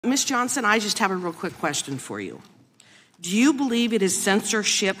Ms. Johnson, I just have a real quick question for you. Do you believe it is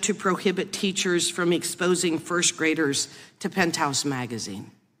censorship to prohibit teachers from exposing first graders to Penthouse magazine?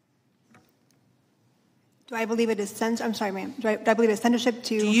 Do I believe it is I'm sorry, ma'am. Do I believe it's censorship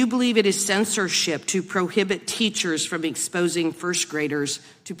to? Do you believe it is censorship to prohibit teachers from exposing first graders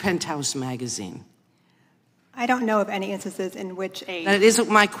to Penthouse magazine? I don't know of any instances in which a... That isn't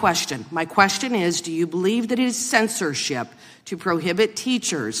my question. My question is, do you believe that it is censorship to prohibit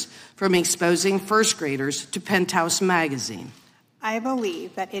teachers from exposing first graders to Penthouse magazine? I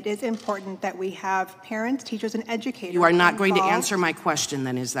believe that it is important that we have parents, teachers, and educators. You are not going to answer my question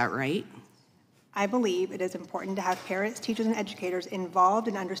then, is that right? I believe it is important to have parents, teachers, and educators involved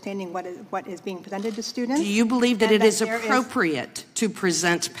in understanding what is being presented to students. Do you believe that it is appropriate to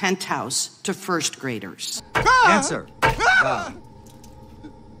present Penthouse to first graders? Answer.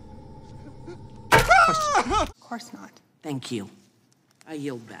 Of course not. Thank you. I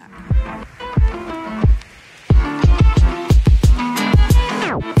yield back.